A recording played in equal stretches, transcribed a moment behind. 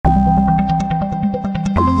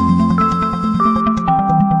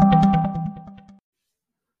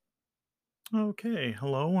Okay,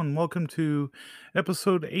 hello and welcome to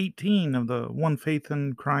episode 18 of the One Faith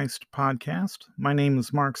in Christ podcast. My name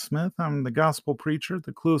is Mark Smith. I'm the gospel preacher at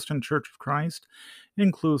the Clewiston Church of Christ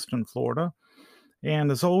in Clewiston, Florida. And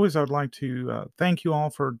as always, I'd like to thank you all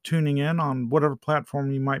for tuning in on whatever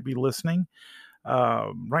platform you might be listening.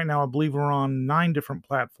 Right now, I believe we're on 9 different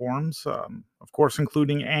platforms, of course,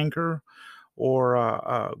 including Anchor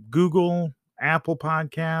or Google, Apple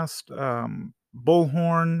Podcast,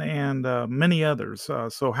 Bullhorn, and many others.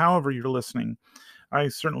 So, however you're listening, I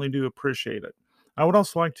certainly do appreciate it. I would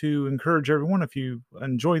also like to encourage everyone, if you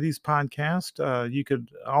enjoy these podcasts, you could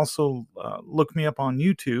also look me up on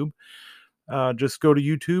YouTube. Just go to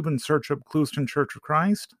YouTube and search up Clewiston Church of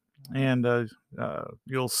Christ, and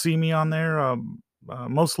you'll see me on there.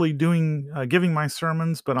 Mostly giving my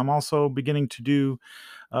sermons, but I'm also beginning to do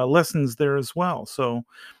lessons there as well. So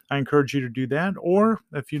I encourage you to do that. Or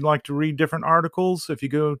if you'd like to read different articles, if you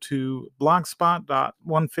go to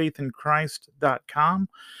blogspot.onefaithinchrist.com,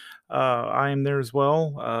 I am there as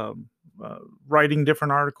well, writing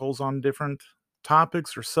different articles on different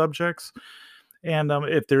topics or subjects. And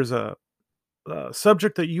if there's a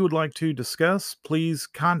subject that you would like to discuss, please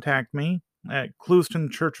contact me at Clewiston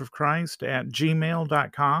Church of Christ at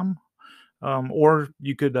gmail.com. Or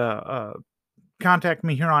you could contact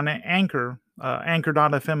me here on Anchor,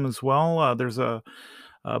 anchor.fm as well. There's a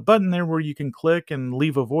button there where you can click and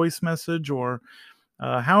leave a voice message or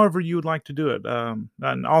however you would like to do it.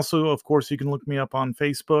 And also, of course, you can look me up on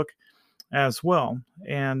Facebook as well.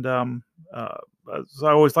 And as I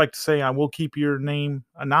always like to say, I will keep your name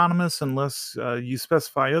anonymous unless you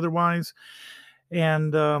specify otherwise.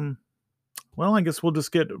 And well, I guess we'll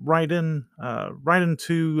just get right into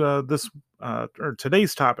this or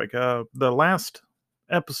today's topic. The last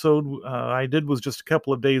episode I did was just a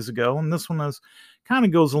couple of days ago, and this one is kind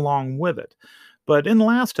of goes along with it. But in the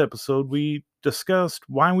last episode, we discussed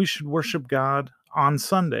why we should worship God on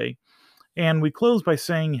Sunday, and we closed by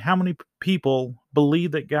saying how many people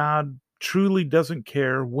believe that God truly doesn't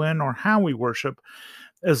care when or how we worship,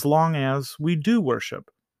 as long as we do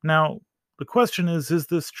worship. Now, the question is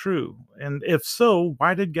this true? And if so,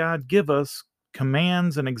 why did God give us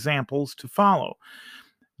commands and examples to follow?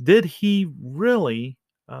 Did he really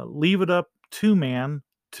leave it up to man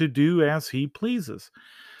to do as he pleases?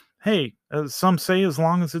 Hey, some say as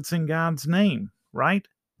long as it's in God's name, right?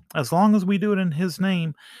 As long as we do it in his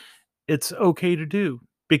name, it's okay to do.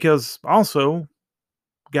 Because also,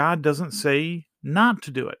 God doesn't say not to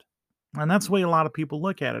do it. And that's the way a lot of people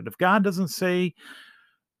look at it. If God doesn't say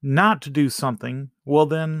not to do something, well,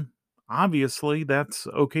 then obviously that's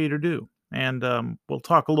okay to do. And we'll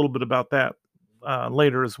talk a little bit about that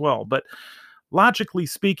later as well. But logically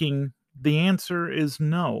speaking, the answer is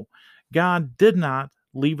no. God did not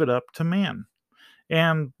leave it up to man.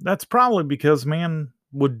 And that's probably because man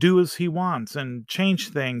would do as he wants and change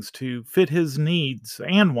things to fit his needs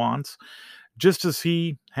and wants, just as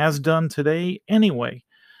he has done today anyway.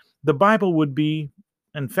 The Bible would be,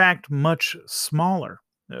 in fact, much smaller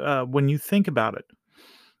when you think about it.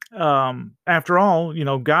 After all,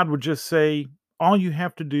 God would just say, all you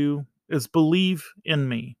have to do is believe in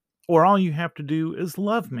me, or all you have to do is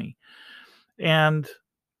love me. And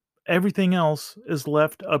everything else is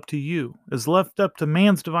left up to you, is left up to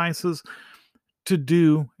man's devices to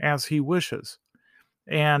do as he wishes.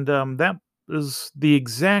 And that is the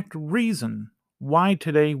exact reason why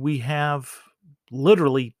today we have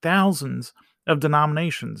literally thousands of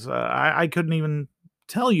denominations. I couldn't even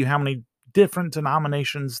tell you how many different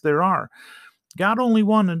denominations there are. God only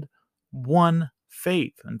wanted one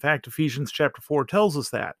faith. In fact, Ephesians chapter 4 tells us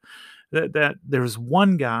that there's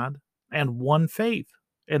one God and one faith.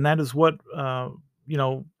 And that is what,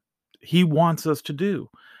 he wants us to do.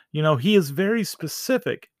 He is very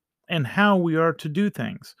specific in how we are to do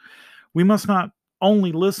things. We must not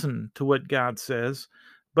only listen to what God says,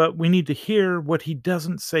 but we need to hear what he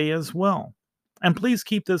doesn't say as well. And please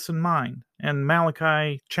keep this in mind. In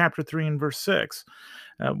Malachi chapter 3 and verse 6,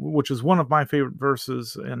 which is one of my favorite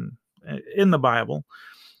verses in the Bible,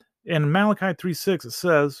 in Malachi 3:6 it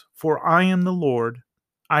says, "For I am the Lord,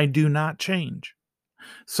 I do not change."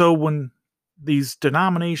 So when these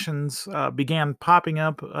denominations began popping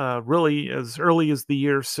up really as early as the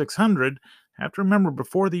year 600, have to remember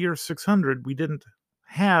before the year 600, we didn't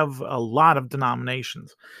have a lot of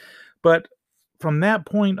denominations. But from that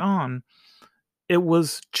point on, it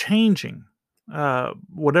was changing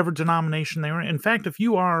whatever denomination they were in. In fact, if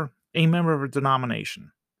you are a member of a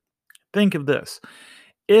denomination, think of this.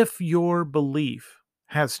 If your belief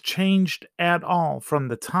has changed at all from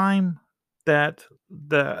the time that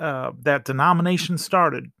that denomination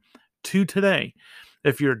started to today,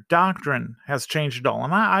 if your doctrine has changed at all,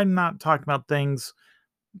 and I'm not talking about things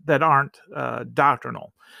that aren't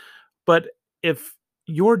doctrinal, but if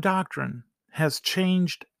your doctrine has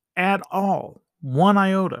changed at all, one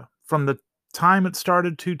iota, from the time it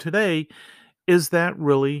started to today, is that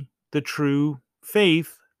really the true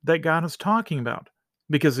faith that God is talking about?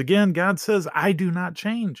 Because again, God says, I do not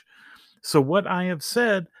change. So what I have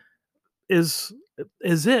said is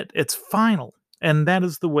it. It's final. And that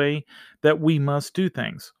is the way that we must do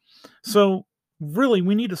things. So really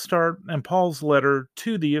we need to start in Paul's letter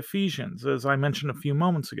to the Ephesians, as I mentioned a few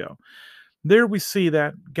moments ago. There we see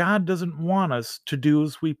that God doesn't want us to do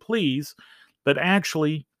as we please, but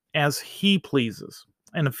actually as he pleases.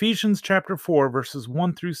 In Ephesians chapter 4, verses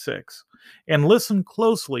 1 through 6, and listen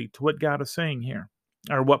closely to what God is saying here,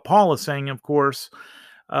 or what Paul is saying, of course.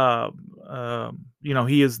 Uh,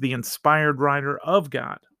 he is the inspired writer of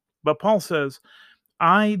God. But Paul says,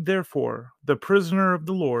 I, therefore, the prisoner of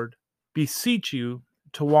the Lord, beseech you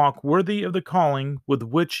to walk worthy of the calling with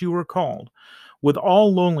which you were called, with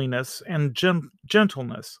all lowliness and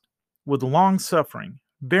gentleness, with long suffering,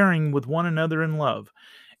 bearing with one another in love,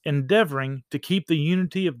 endeavoring to keep the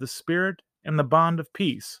unity of the Spirit and the bond of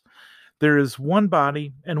peace. There is one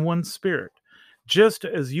body and one Spirit, just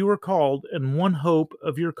as you are called in one hope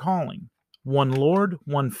of your calling, one Lord,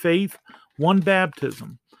 one faith, one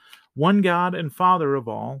baptism, one God and Father of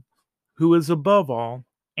all, who is above all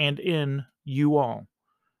and in you all.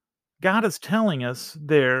 God is telling us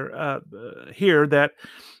here that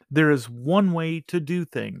there is one way to do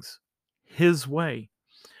things, his way.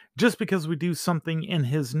 Just because we do something in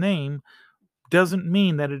his name doesn't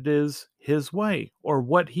mean that it is his way or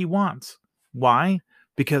what he wants. Why?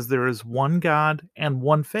 Because there is one God and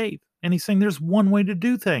one faith. And he's saying there's one way to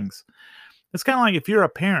do things. It's kind of like if you're a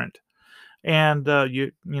parent and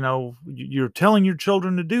you're telling your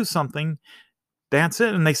children to do something, that's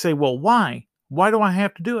it. And they say, well, why? Why do I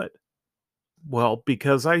have to do it? Well,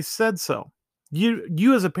 because I said so.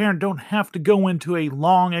 You as a parent don't have to go into a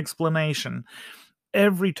long explanation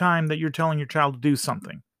every time that you're telling your child to do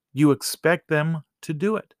something. You expect them to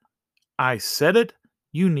do it. I said it,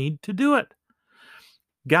 you need to do it.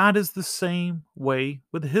 God is the same way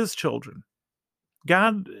with his children.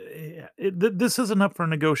 This isn't up for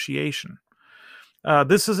negotiation.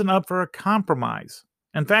 This isn't up for a compromise.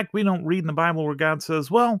 In fact, we don't read in the Bible where God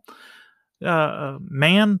says, well,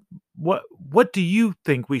 man, what do you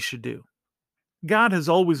think we should do? God has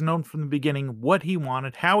always known from the beginning what he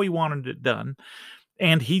wanted, how he wanted it done,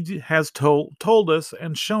 and he has told us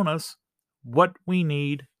and shown us what we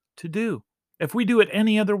need to do. If we do it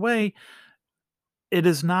any other way, it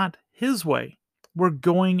is not his way. We're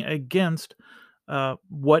going against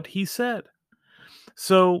what he said.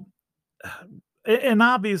 So, an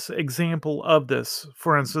obvious example of this,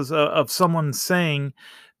 for instance, of someone saying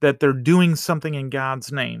that they're doing something in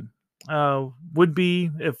God's name, would be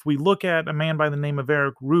if we look at a man by the name of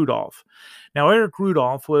Eric Rudolph. Now, Eric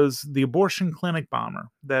Rudolph was the abortion clinic bomber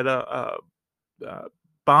that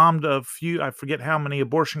bombed a few, I forget how many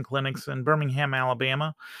abortion clinics in Birmingham,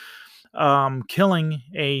 Alabama, killing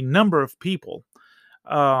a number of people.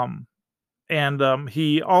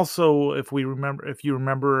 He also, if you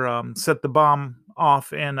remember, set the bomb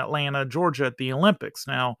off in Atlanta, Georgia at the Olympics.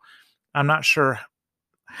 Now, I'm not sure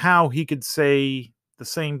how he could say the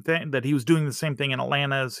same thing, that he was doing the same thing in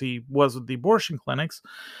Atlanta as he was with the abortion clinics,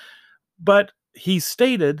 but he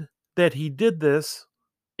stated that he did this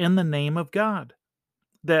in the name of God.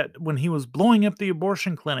 That when he was blowing up the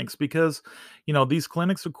abortion clinics, because, these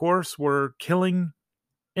clinics, of course, were killing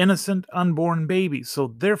innocent unborn babies.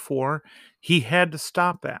 So therefore, he had to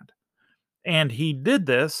stop that. And he did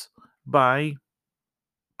this by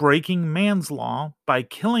breaking man's law, by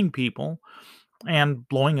killing people and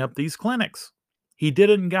blowing up these clinics. He did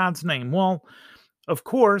it in God's name. Well, of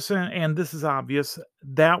course, and this is obvious,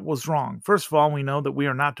 that was wrong. First of all, we know that we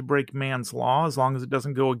are not to break man's law as long as it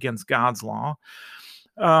doesn't go against God's law.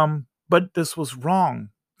 But this was wrong.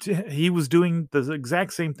 He was doing the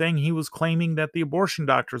exact same thing he was claiming that the abortion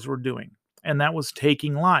doctors were doing, and that was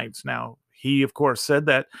taking lives. Now, he, of course, said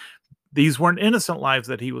that these weren't innocent lives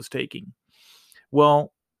that he was taking.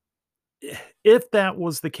 Well, if that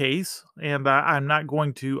was the case, and I'm not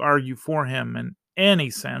going to argue for him in any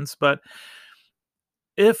sense, but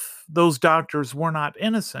if those doctors were not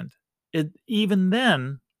innocent, it even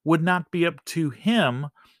then would not be up to him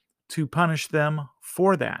to punish them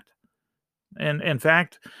for that. And in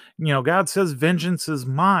fact, God says, vengeance is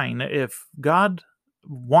mine. If God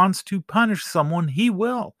wants to punish someone, he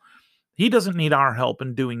will. He doesn't need our help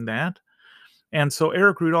in doing that. And so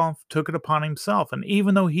Eric Rudolph took it upon himself. And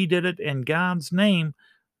even though he did it in God's name,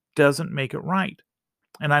 doesn't make it right.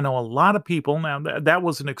 And I know a lot of people now that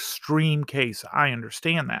was an extreme case. I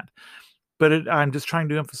understand that. But I'm just trying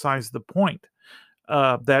to emphasize the point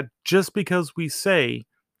that just because we say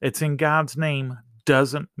it's in God's name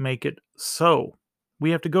doesn't make it so.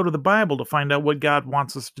 We have to go to the Bible to find out what God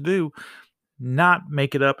wants us to do, not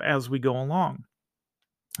make it up as we go along.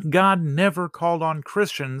 God never called on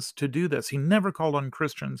Christians to do this. He never called on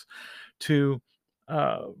Christians to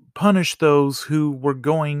punish those who were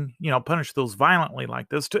going, punish those violently like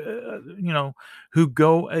this, who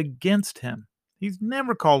go against him. He's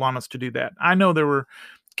never called on us to do that. I know there were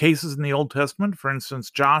cases in the Old Testament, for instance,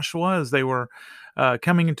 Joshua, as they were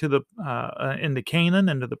coming into Canaan,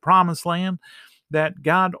 into the Promised Land, that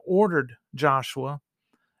God ordered Joshua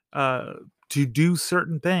uh, to do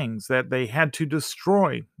certain things, that they had to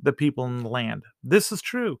destroy the people in the land. This is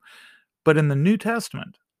true. But in the New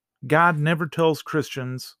Testament, God never tells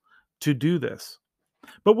Christians to do this.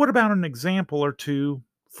 But what about an example or two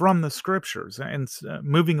from the scriptures? And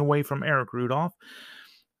moving away from Eric Rudolph,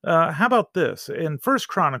 how about this? In First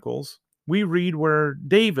Chronicles, we read where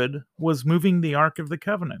David was moving the Ark of the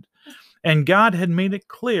Covenant, and God had made it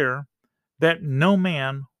clear that no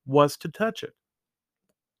man was to touch it.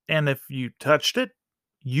 And if you touched it,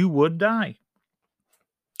 you would die.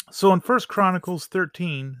 So in First Chronicles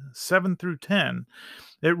 13, 7 through 10,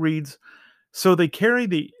 it reads, So they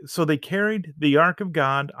carried the ark of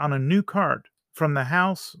God on a new cart from the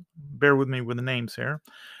house, bear with me with the names here,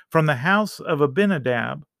 from the house of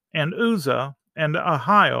Abinadab, and Uzzah and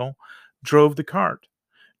Ahio drove the cart.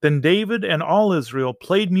 Then David and all Israel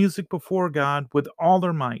played music before God with all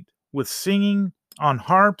their might, with singing, on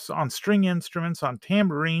harps, on string instruments, on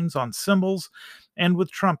tambourines, on cymbals, and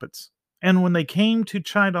with trumpets. And when they came to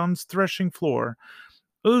Chidon's threshing floor,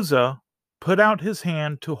 Uzzah put out his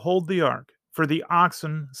hand to hold the ark, for the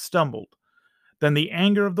oxen stumbled. Then the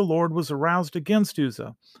anger of the Lord was aroused against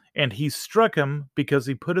Uzzah, and he struck him because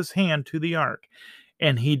he put his hand to the ark,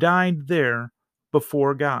 and he died there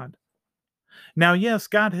before God. Now, yes,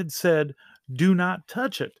 God had said, do not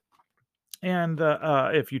touch it. And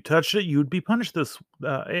if you touched it, you'd be punished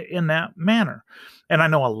in that manner. And I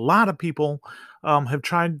know a lot of people have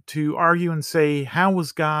tried to argue and say, how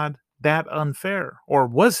was God that unfair? Or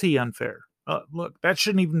was he unfair? Look, that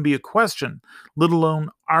shouldn't even be a question, let alone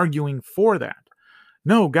arguing for that.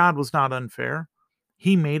 No, God was not unfair.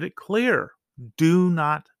 He made it clear, do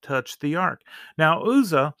not touch the ark. Now,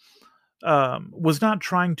 Uzzah was not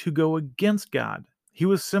trying to go against God. He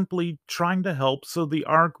was simply trying to help so the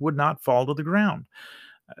ark would not fall to the ground.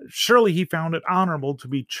 Surely he found it honorable to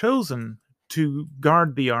be chosen to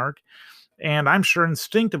guard the ark, and I'm sure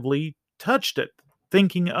instinctively touched it,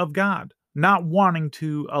 thinking of God, not wanting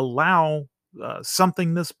to allow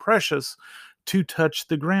something this precious to touch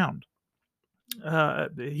the ground.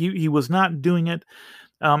 He was not doing it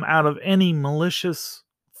out of any malicious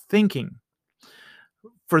thinking.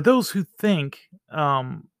 For those who think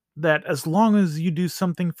that as long as you do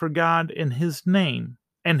something for God in His name,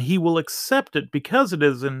 and He will accept it because it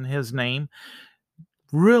is in His name,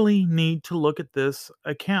 really need to look at this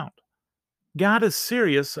account. God is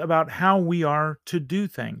serious about how we are to do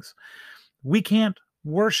things. We can't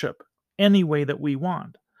worship any way that we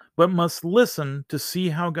want, but must listen to see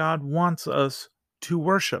how God wants us to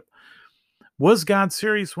worship. Was God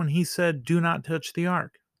serious when He said, do not touch the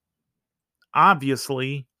ark?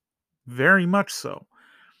 Obviously, very much so.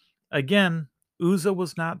 Again, Uzzah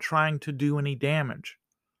was not trying to do any damage,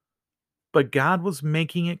 but God was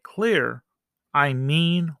making it clear, I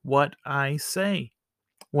mean what I say.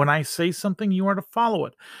 When I say something, you are to follow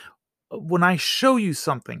it. When I show you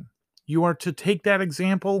something, you are to take that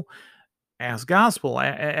example as gospel,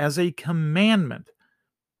 as a commandment.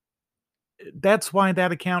 That's why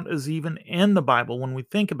that account is even in the Bible when we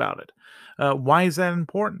think about it. Why is that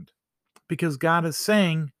important? Because God is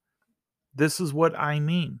saying, this is what I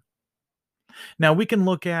mean. Now, we can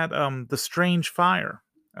look at the strange fire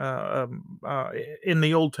in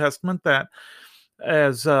the Old Testament that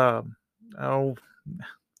as, oh,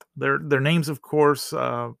 their names, of course,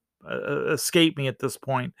 escape me at this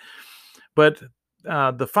point, but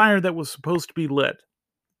the fire that was supposed to be lit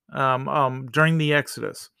during the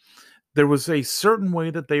Exodus, there was a certain way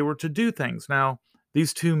that they were to do things. Now,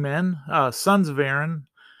 these two men, sons of Aaron,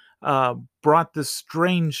 brought this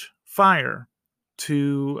strange fire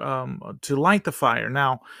to light the fire.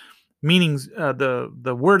 Now, meaning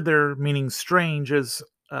the word there meaning strange is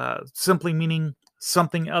simply meaning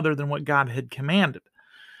something other than what God had commanded.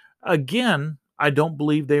 Again, I don't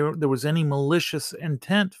believe there was any malicious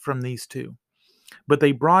intent from these two, but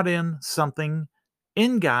they brought in something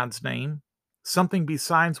in God's name, something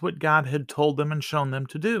besides what God had told them and shown them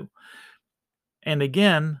to do. And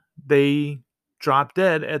again, they drop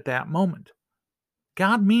dead at that moment.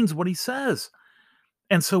 God means what he says.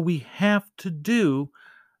 And so we have to do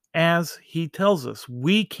as he tells us.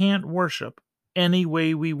 We can't worship any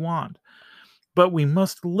way we want, but we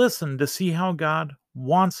must listen to see how God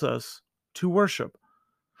wants us to worship.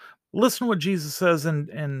 Listen to what Jesus says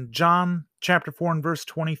in John chapter 4 and verse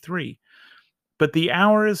 23. But the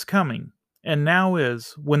hour is coming, and now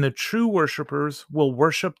is, when the true worshipers will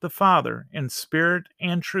worship the Father in spirit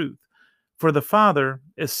and truth, for the Father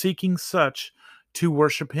is seeking such to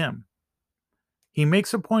worship him. He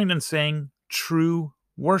makes a point in saying true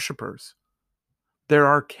worshipers. There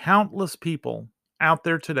are countless people out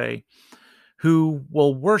there today who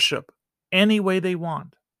will worship any way they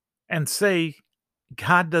want and say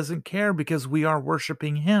God doesn't care because we are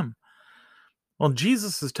worshiping him. Well,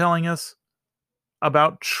 Jesus is telling us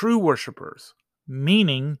about true worshipers,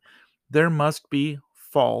 meaning there must be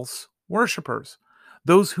false worshipers.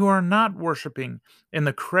 Those who are not worshiping in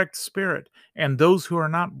the correct spirit and those who are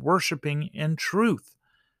not worshiping in truth.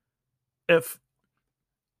 If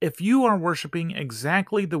if you are worshiping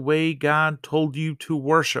exactly the way God told you to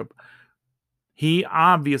worship, he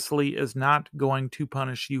obviously is not going to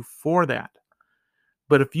punish you for that.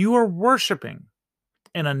 But if you are worshiping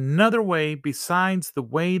in another way besides the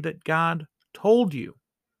way that God told you,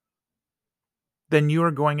 then you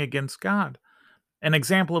are going against God. An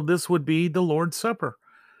example of this would be the Lord's Supper,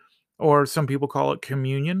 or some people call it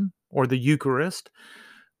communion or the Eucharist.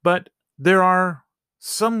 But there are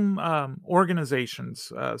some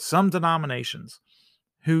organizations, some denominations,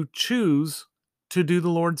 who choose to do the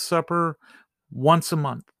Lord's Supper once a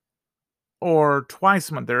month or twice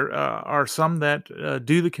a month. There are some that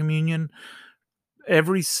do the communion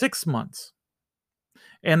every 6 months.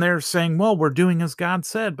 And they're saying, well, we're doing as God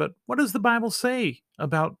said. But what does the Bible say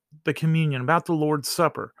about the communion, about the Lord's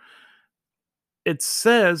Supper? It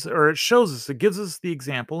says, or it shows us, it gives us the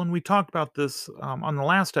example, and we talked about this on the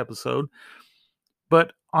last episode,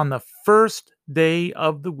 but on the first day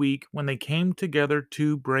of the week, when they came together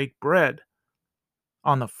to break bread,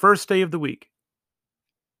 on the first day of the week,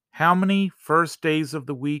 how many first days of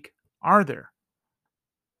the week are there?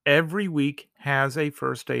 Every week has a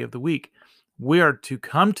first day of the week. We are to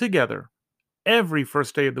come together every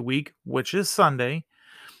first day of the week, which is Sunday,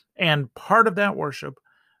 and part of that worship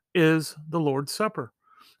is the Lord's Supper.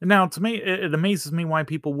 Now, to me, it amazes me why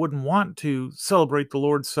people wouldn't want to celebrate the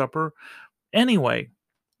Lord's Supper anyway,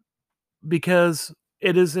 because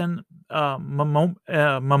it is in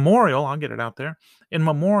memorial, I'll get it out there, in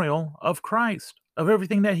memorial of Christ, of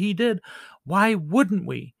everything that he did. Why wouldn't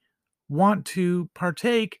we want to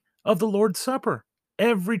partake of the Lord's Supper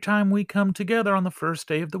every time we come together on the first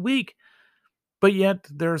day of the week? But yet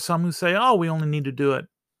there are some who say, oh, we only need to do it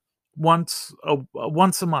once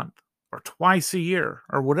a month or twice a year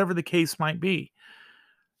or whatever the case might be.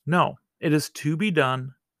 No, it is to be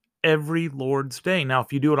done every Lord's Day. Now,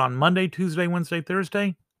 if you do it on Monday, Tuesday, Wednesday,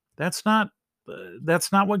 Thursday, that's not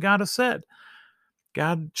that's not what God has said.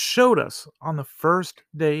 God showed us on the first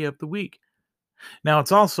day of the week. Now,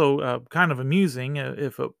 it's also kind of amusing,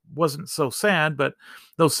 if it wasn't so sad, but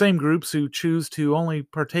those same groups who choose to only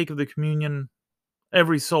partake of the communion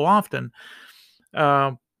every so often,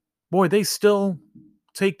 uh, boy, they still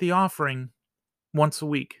take the offering once a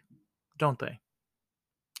week, don't they?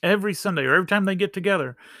 Every Sunday or every time they get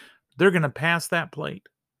together, they're going to pass that plate.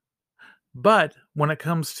 But when it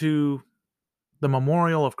comes to the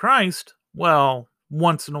memorial of Christ, well,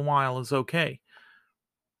 once in a while is okay.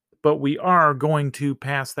 But we are going to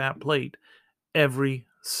pass that plate every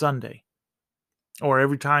Sunday or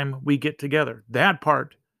every time we get together. That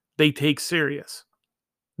part they take serious.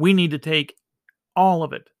 We need to take all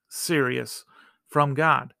of it serious from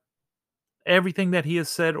God. Everything that he has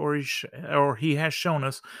said or he has shown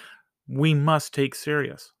us, we must take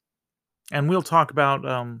serious. And we'll talk about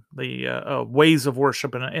the ways of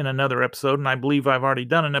worship in another episode. And I believe I've already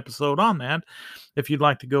done an episode on that if you'd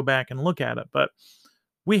like to go back and look at it. But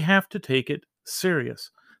we have to take it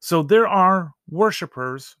serious. So there are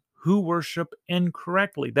worshipers who worship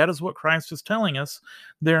incorrectly. That is what Christ is telling us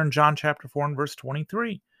there in John chapter 4 and verse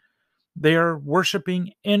 23. They are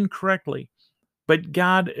worshiping incorrectly. But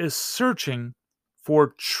God is searching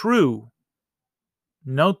for true,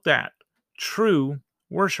 note that, true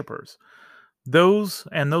worshipers. Those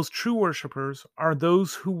true worshipers are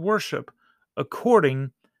those who worship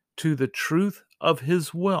according to the truth of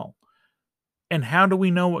his will. And how do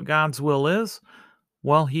we know what God's will is?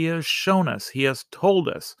 Well, he has shown us, he has told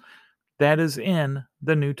us. That is in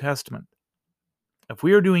the New Testament. If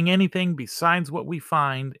we are doing anything besides what we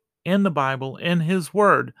find in the Bible, in his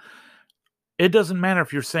word, It doesn't matter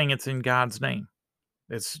if you're saying it's in God's name.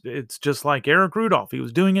 It's just like Eric Rudolph. He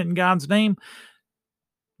was doing it in God's name.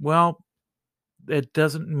 Well, it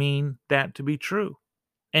doesn't mean that to be true.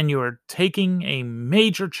 And you are taking a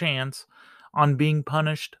major chance on being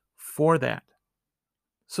punished for that.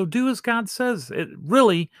 So do as God says.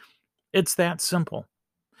 It's that simple.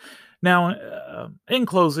 Now, in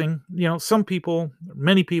closing, some people,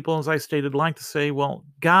 many people, as I stated, like to say, well,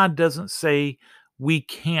 God doesn't say we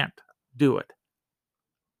can't do it.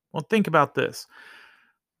 Well, think about this.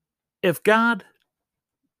 If God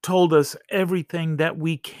told us everything that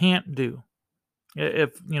we can't do,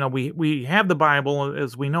 if we have the Bible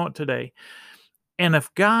as we know it today, and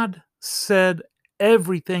if God said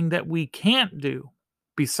everything that we can't do,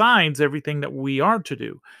 besides everything that we are to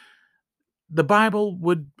do, the Bible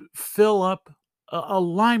would fill up a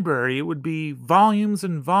library. It would be volumes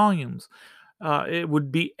and volumes. It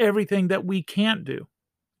would be everything that we can't do.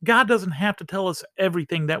 God doesn't have to tell us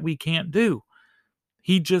everything that we can't do.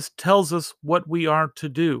 He just tells us what we are to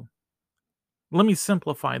do. Let me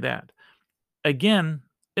simplify that. Again,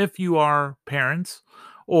 if you are parents,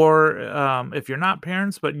 or if you're not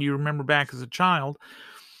parents, but you remember back as a child,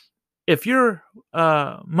 if your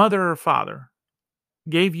mother or father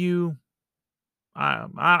gave you, I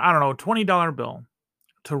don't know, $20 bill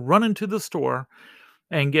to run into the store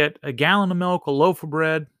and get a gallon of milk, a loaf of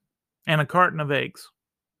bread, and a carton of eggs.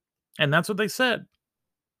 And that's what they said.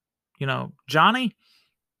 Johnny,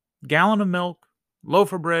 gallon of milk,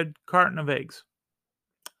 loaf of bread, carton of eggs.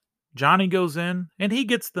 Johnny goes in and he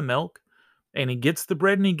gets the milk and he gets the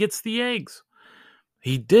bread and he gets the eggs.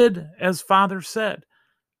 He did as father said.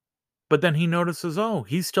 But then he notices, oh,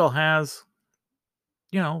 he still has,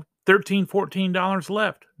 $13, $14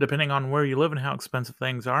 left, depending on where you live and how expensive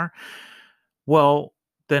things are. Well,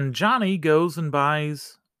 then Johnny goes and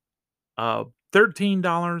buys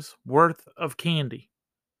 $13 worth of candy.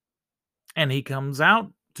 And he comes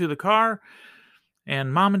out to the car,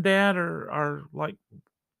 and mom and dad are like,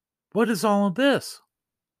 what is all of this?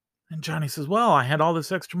 And Johnny says, well, I had all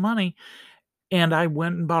this extra money, and I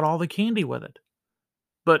went and bought all the candy with it.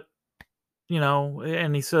 But,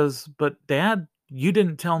 and he says, but Dad, you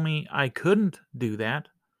didn't tell me I couldn't do that.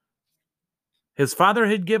 His father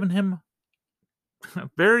had given him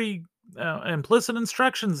very implicit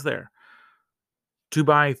instructions there to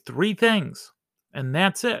buy 3 things, and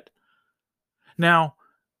that's it. Now,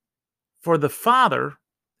 for the father,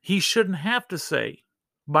 he shouldn't have to say,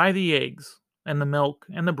 buy the eggs and the milk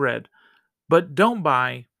and the bread, but don't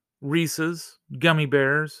buy Reese's, gummy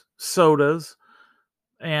bears, sodas,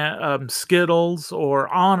 and Skittles, or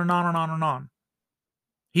on and on and on and on.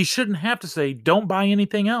 He shouldn't have to say, don't buy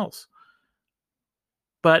anything else.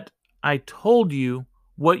 But I told you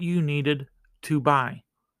what you needed to buy.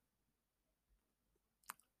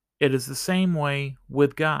 It is the same way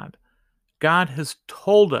with God. God has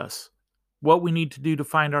told us what we need to do to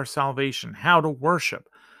find our salvation, how to worship.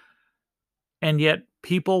 And yet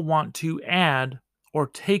people want to add or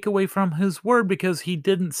take away from his word because he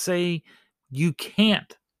didn't say you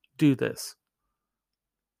can't do this.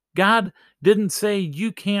 God didn't say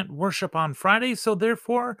you can't worship on Fridays, so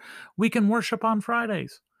therefore we can worship on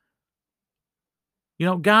Fridays.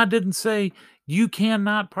 God didn't say you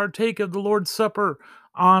cannot partake of the Lord's Supper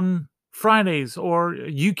on Fridays, or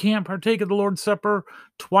you can't partake of the Lord's Supper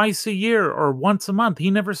twice a year or once a month.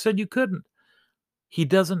 He never said you couldn't. He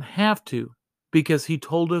doesn't have to, because he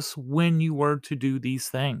told us when you were to do these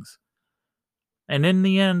things. And in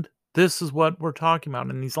the end, this is what we're talking about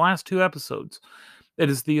in these last 2 episodes. It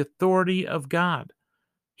is the authority of God.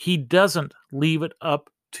 He doesn't leave it up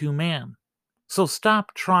to man. So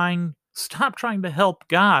stop trying to help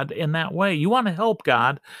God in that way. You want to help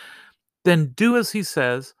God, then do as he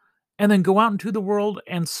says, and then go out into the world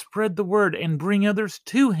and spread the word and bring others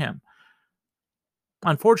to him.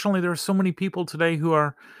 Unfortunately, there are so many people today who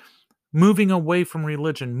are moving away from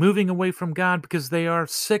religion, moving away from God, because they are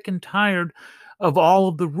sick and tired of all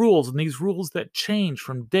of the rules, and these rules that change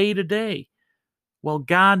from day to day. Well,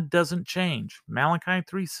 God doesn't change. Malachi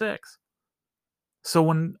 3:6. So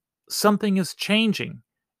when something is changing,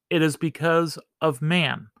 it is because of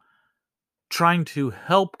man trying to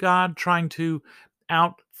help God, trying to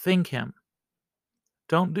outthink him.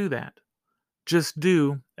 Don't do that. Just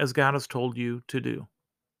do as God has told you to do.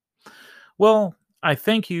 Well, I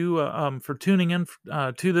thank you for tuning in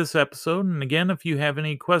to this episode. And again, if you have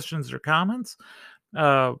any questions or comments,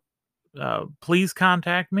 uh, please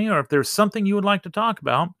contact me. Or if there's something you would like to talk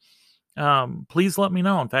about, please let me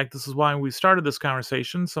know. In fact, this is why we started this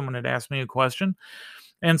conversation. Someone had asked me a question,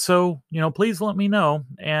 And so, please let me know,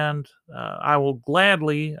 and I will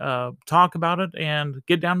gladly talk about it and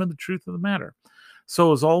get down to the truth of the matter.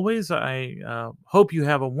 So, as always, I hope you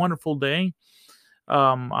have a wonderful day.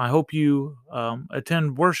 I hope you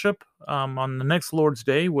attend worship on the next Lord's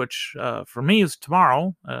Day, which for me is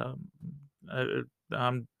tomorrow. Uh,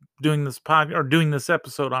 I'm doing this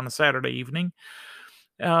episode on a Saturday evening.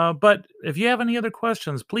 But if you have any other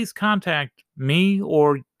questions, please contact me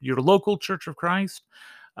or your local Church of Christ.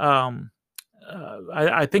 Um,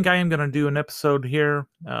 I think I am going to do an episode here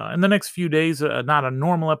in the next few days. Not a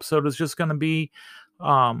normal episode. It's just going to be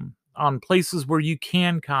on places where you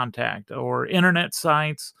can contact, or internet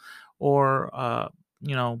sites, or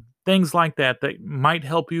things like that that might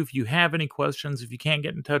help you if you have any questions. If you can't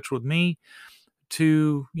get in touch with me,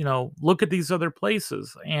 to look at these other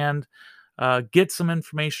places and get some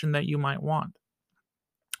information that you might want.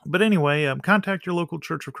 But anyway, contact your local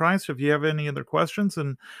Church of Christ if you have any other questions,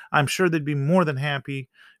 and I'm sure they'd be more than happy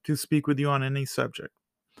to speak with you on any subject.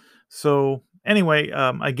 So, anyway,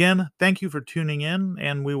 again, thank you for tuning in,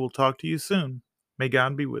 and we will talk to you soon. May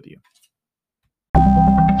God be with you.